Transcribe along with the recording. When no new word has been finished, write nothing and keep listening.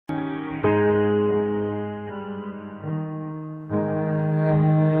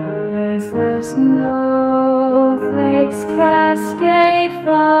the snowflakes cascade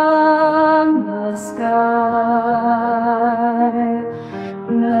from the sky.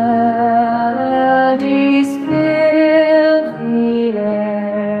 Melodies fill the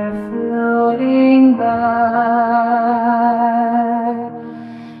air, floating by.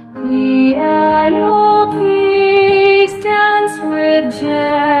 Piano keys dance with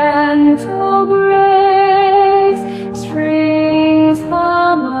gentle grace, strings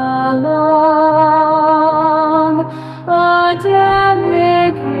hum along, a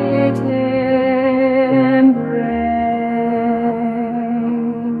delicate embrace.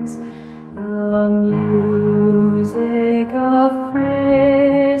 The music of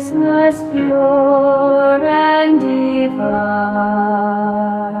Christmas, pure and divine.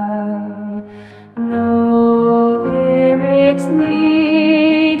 No lyrics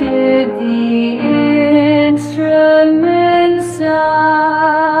needed, the instruments sang.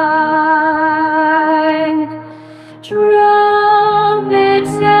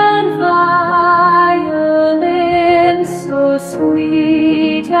 Trumpets and violins, so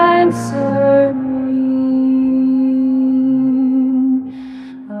sweet and serene.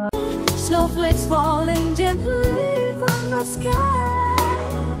 Snowflakes falling gently from the sky,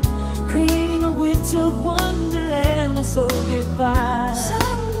 creating a winter wonderland so divine.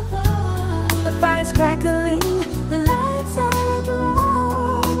 The fire's crackling, the lights are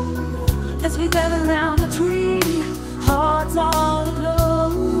aglow, as we gather round the tree, hearts all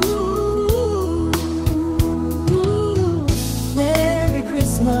aglow. Merry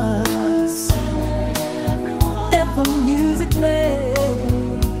Christmas, and the music plays.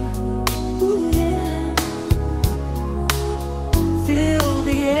 Fill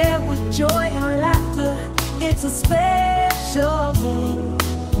the air with joy and laughter, it's a special day.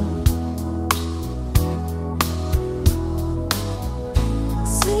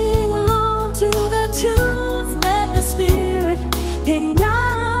 Sing along to the tunes, let the spirit ignite.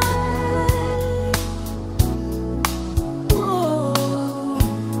 Oh,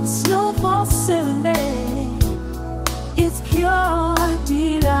 snowfall serenade, it's pure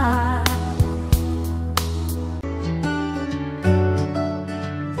delight.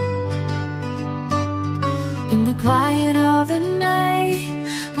 In the quiet of the night,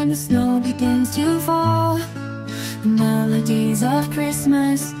 when the snow begins to fall, the melodies of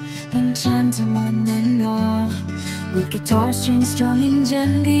Christmas enchant one and all. With guitar strings strumming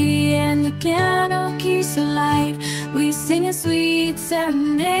gently and the piano keys alight, we sing a sweet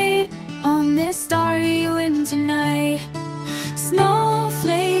serenade on this starry winter night.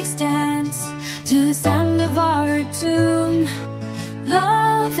 Snowflakes dance to the sound of our tune,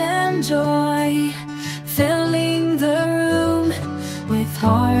 love and joy filling the room, with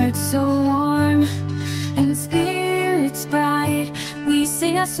hearts so warm and spirits bright. We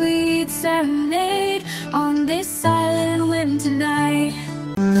sing a sweet serenade on this silent winter night.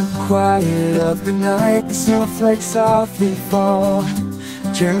 In the quiet of the night, the snowflakes softly fall,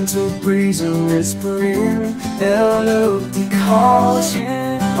 gentle breeze and whispering melody calls.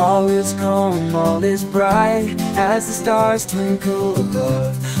 All is calm, all is bright, as the stars twinkle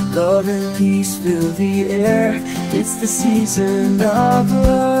above. Love and peace fill the air, it's the season of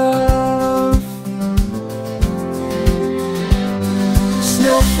love.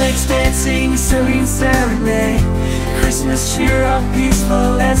 Snowflakes dancing, serene serenade, Christmas cheer up,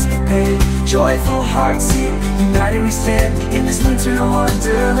 peaceful escapade. Joyful hearts sing, united we stand in this winter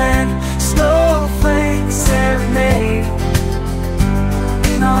wonderland. Snowflakes serenade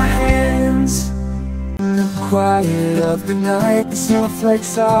in our hands. In the quiet of the night, the snowflakes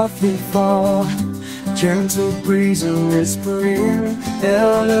softly fall, gentle breeze and whispering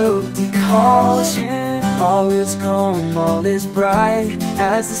melody calls. All is calm, all is bright,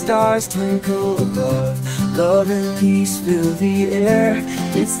 as the stars twinkle above. Love and peace fill the air,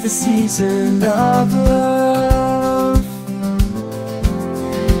 it's the season of love.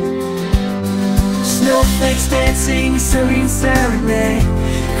 Snowflakes dancing, serene serenade,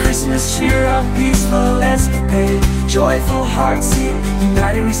 Christmas cheer up, peaceful escapade. Joyful hearts sing,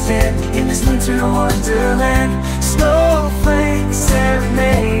 united we stand in this winter wonderland. Snowflakes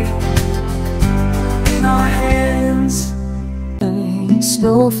serenade in our hands.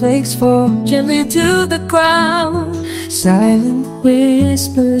 Snowflakes fall gently to the ground, silent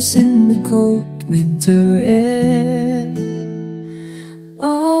whispers in the cold winter air.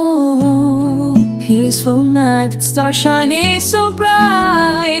 Oh, peaceful night, stars shining so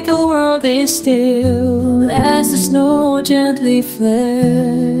bright, the world is still as the snow gently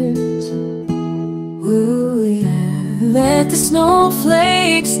flares. Ooh, yeah. Let the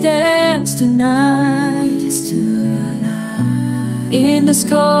snowflakes dance tonight. in this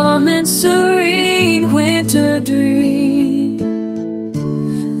calm and serene winter dream.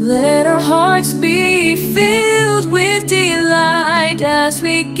 Let our hearts be filled with delight as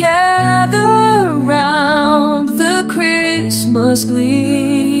we gather round the Christmas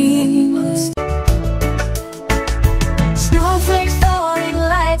gleam. Snowflakes falling,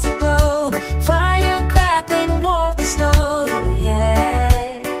 lights aglow, fire crackling, warmth the snow.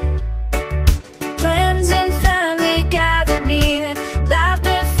 Yeah. Friends and family gather near,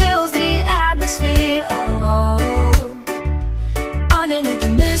 laughter fills the atmosphere. Oh, underneath the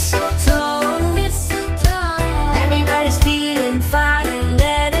mistletoe, everybody's feeling fine and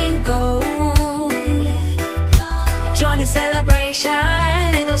letting go. Join the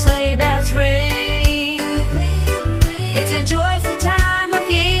celebration in those sleigh bells ring. It's a joyful time of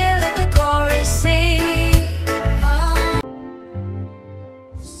year, let the chorus sing.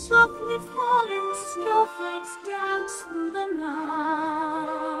 Softly falling snowflakes dance through the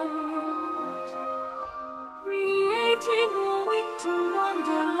night, creating a winter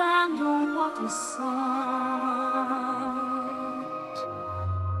wonderland. Oh, what a sight!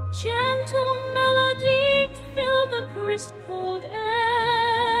 Gentle melodies fill the crisp cold air.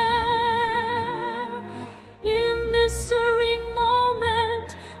 In this serene moment,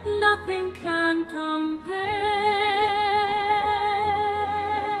 nothing can compare.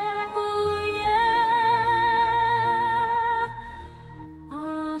 Oh yeah,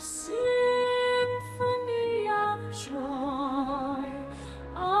 a symphony of joy,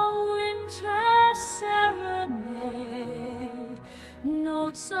 a winter serenade,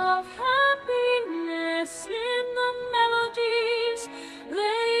 notes of happiness in the melodies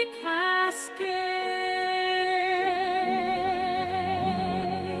they cascade.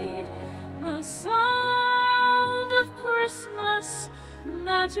 A sound of Christmas,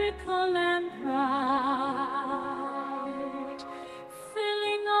 magical and bright,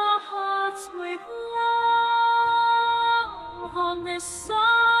 filling our hearts with love on this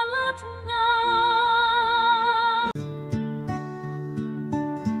silent night.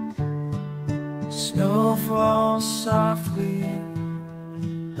 Snow falls softly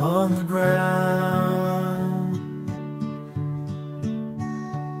on the ground.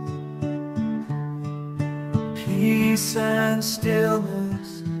 Peace and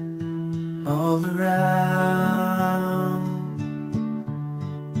stillness all around.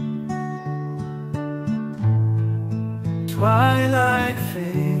 Twilight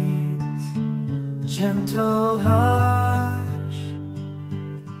fades, gentle hush.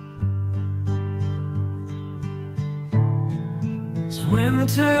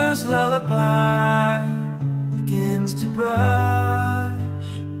 Winter's lullaby begins to brush.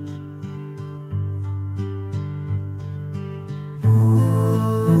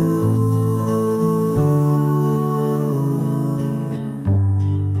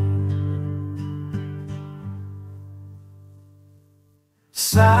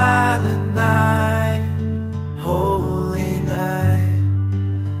 Silent night, holy night,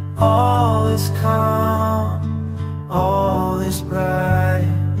 all is calm, all is bright.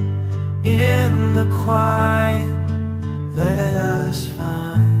 In the quiet, let us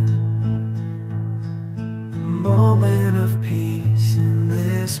find a moment of peace in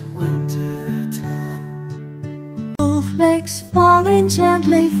this winter time. Snowflakes falling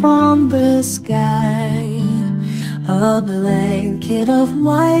gently from the sky, a blanket of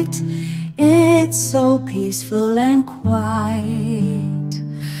white, it's so peaceful and quiet.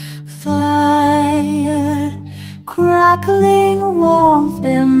 Fire crackling, warmth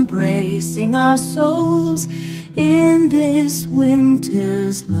embracing our souls in this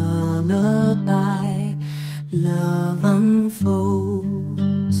winter's lullaby. Love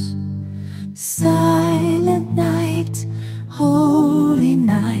unfolds. Silent night, holy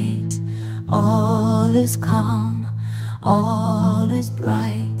night, all is calm, all is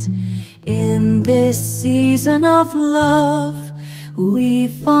bright. In this season of love, we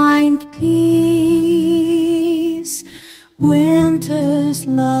find peace. Winter's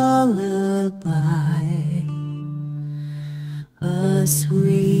lullaby, a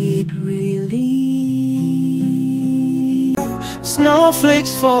sweet relief.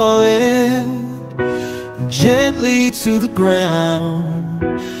 Snowflakes falling gently to the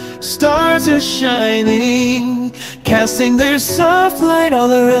ground. Stars are shining, casting their soft light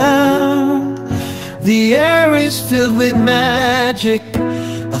all around. The air is filled with magic,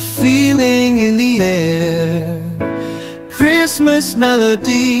 a feeling in the air. Christmas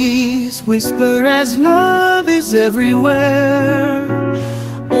melodies whisper as love is everywhere.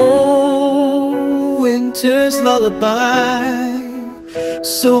 Oh, winter's lullaby,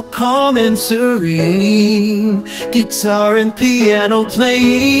 so calm and serene. Guitar and piano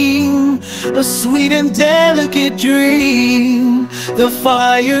playing, a sweet and delicate dream. The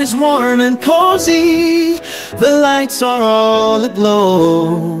fire's warm and cozy, the lights are all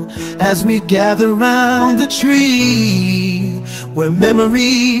aglow, as we gather round the tree, where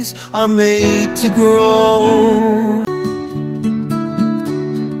memories are made to grow.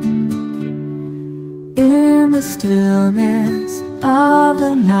 In the stillness of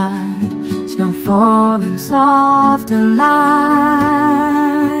the night, snow falling soft and light,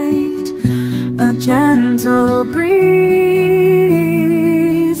 a gentle breeze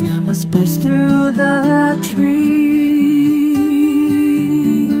whispers through the trees.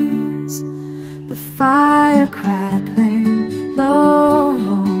 The fire crackling low,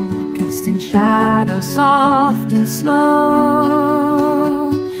 casting shadows soft and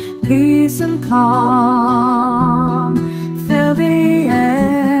slow. Peace and calm fill the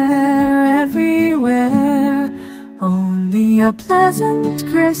air everywhere. Only a pleasant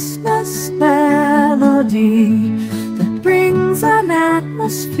Christmas melody that brings an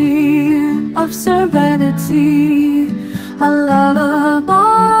atmosphere of serenity. A lullaby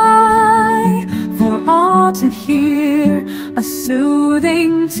for all to hear, a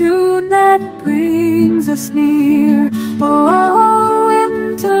soothing tune that brings us near. Oh,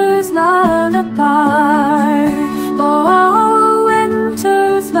 winter's lullaby. Oh,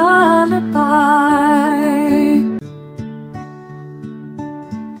 winter's lullaby.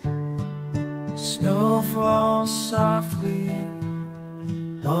 Snow falls softly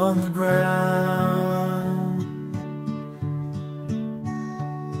on the ground.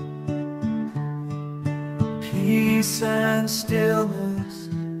 Peace and stillness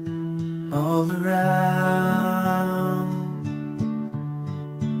all around.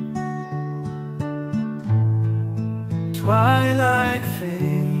 Twilight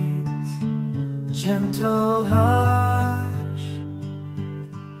fades, gentle hush.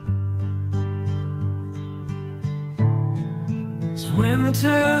 As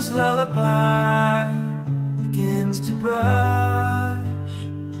winter's lullaby begins to brush.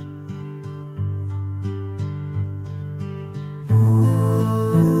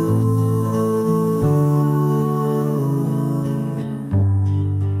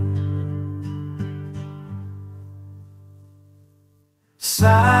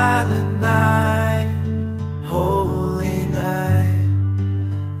 Silent night, holy night,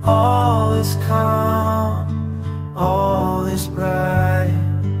 all is calm, all is bright.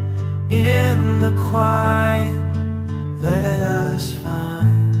 In the quiet, let us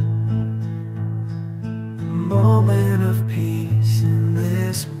find a moment of peace in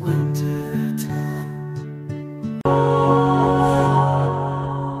this winter time.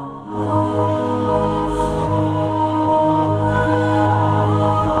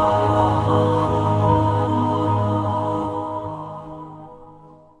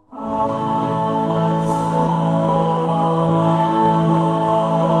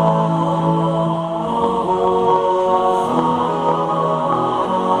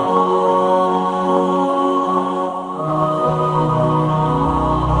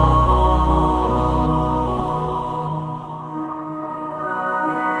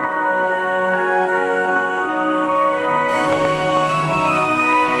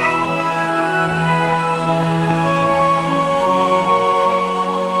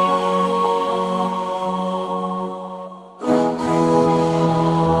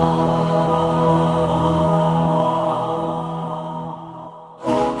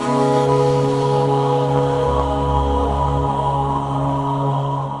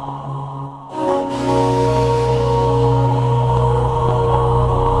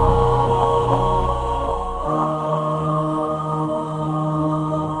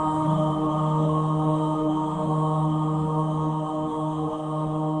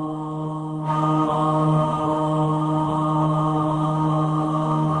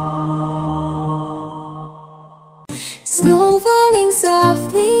 Snow falling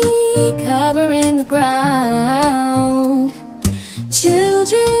softly, covering the ground.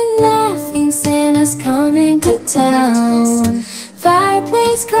 Children laughing, Santa's coming to town.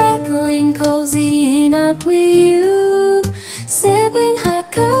 Fireplace crackling, cozying up with you. Sipping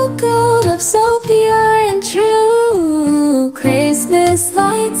hot cocoa, love so pure and true. Christmas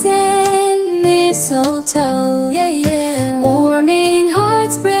lights and mistletoe, yeah, yeah. Warming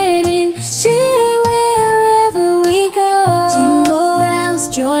hearts spreading cheer wherever we go. Jingle bells,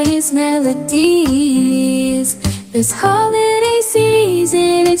 joyous melodies. This holiday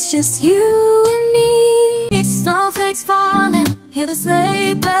season, it's just you and me. It's snowflakes falling, hear the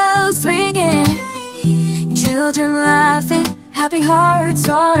sleigh bells ringing. Children laughing, Happy hearts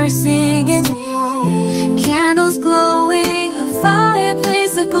are singing, candles glowing, a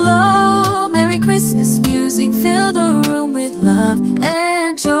fireplace aglow. Merry Christmas music fill the room with love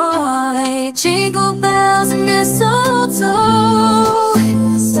and joy. Jingle bells and mistletoe,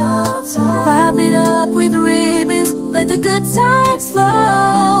 wrap it up with ribbons, let the good times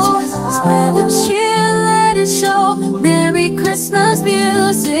flow. Spread the cheer, let it show. Merry Christmas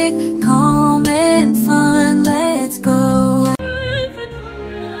music, calm and fun, let's go.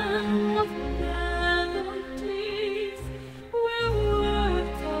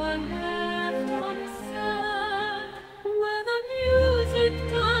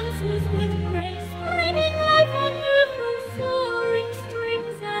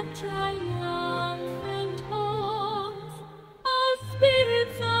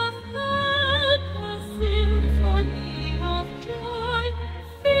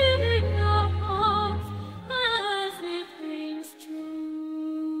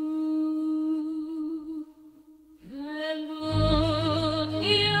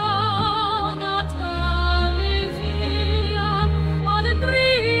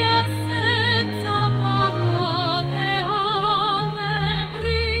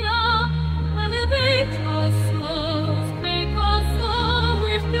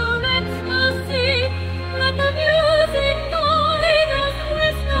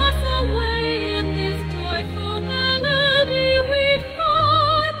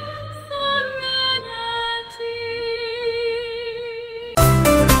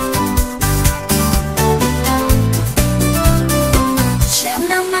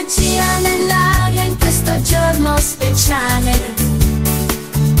 Nell'aria in questo giorno speciale,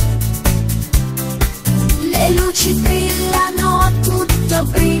 le luci brillano, tutto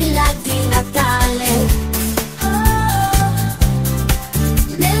brilla di Natale.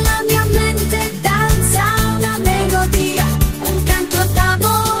 Nella mia mente danza una melodia, un canto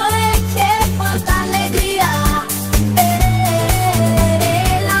d'amore che porta allegria.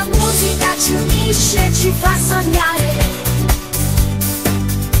 E la musica ci unisce, ci fa sognare.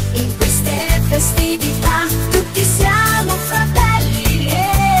 Festività, tutti siamo fratelli,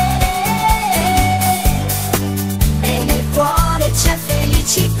 e nel cuore c'è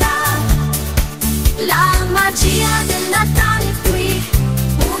felicità. La magia del Natale è qui,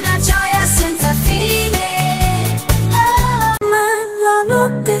 una gioia senza fine. La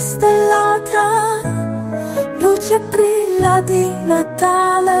notte stellata, luce brilla di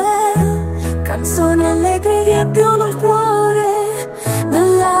Natale, canzoni allegre riempiono il cuore.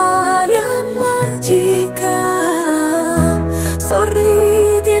 Nell'aria magica,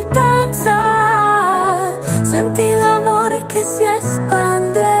 sorridi e danza, senti l'amore che si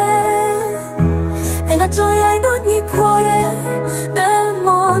espande, e la gioia in ogni cuore, nel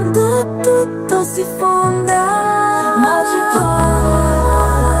mondo tutto si fonda. Magico,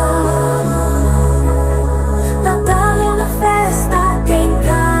 Natale è una festa che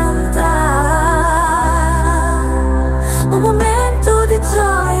incanta, un momento di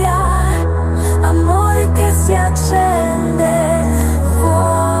gioia, amore che si accende,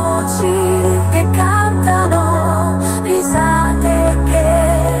 voci che cantano, risate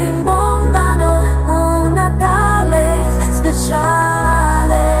che rimbombano, un Natale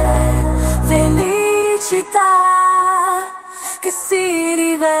speciale, felicità che si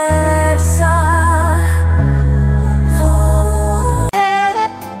riversa.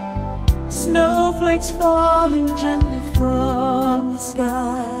 Snowflakes falling gently from the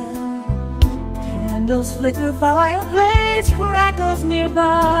sky, candles flicker, fireplace crackles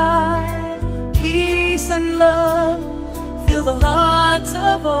nearby. Peace and love fill the hearts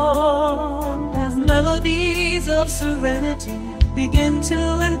of all, as melodies of serenity begin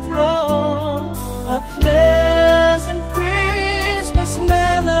to enthrall. A pleasant Christmas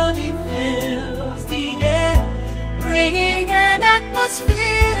melody fills the air, bringing an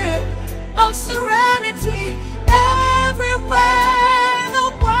atmosphere of serenity everywhere.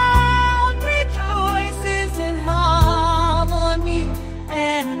 The world rejoices in harmony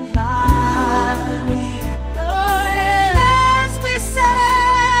and harmony. As we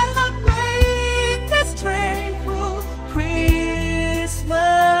celebrate this tranquil Christmas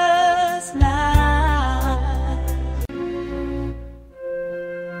night.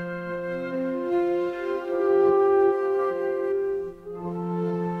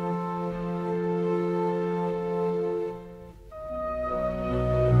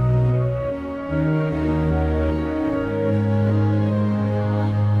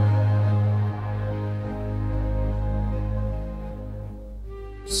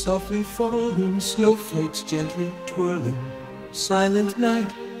 Softly falling, snowflakes gently twirling. Silent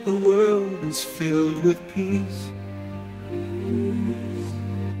night, the world is filled with peace.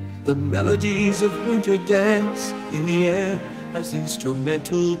 The melodies of winter dance in the air as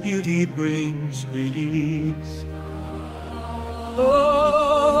instrumental beauty brings release.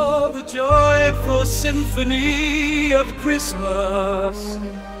 Oh, the joyful symphony of Christmas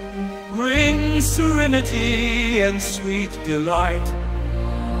brings serenity and sweet delight.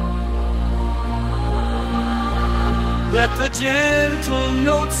 Let the gentle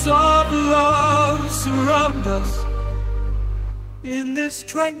notes of love surround us in this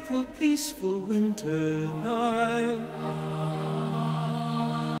tranquil, peaceful winter night.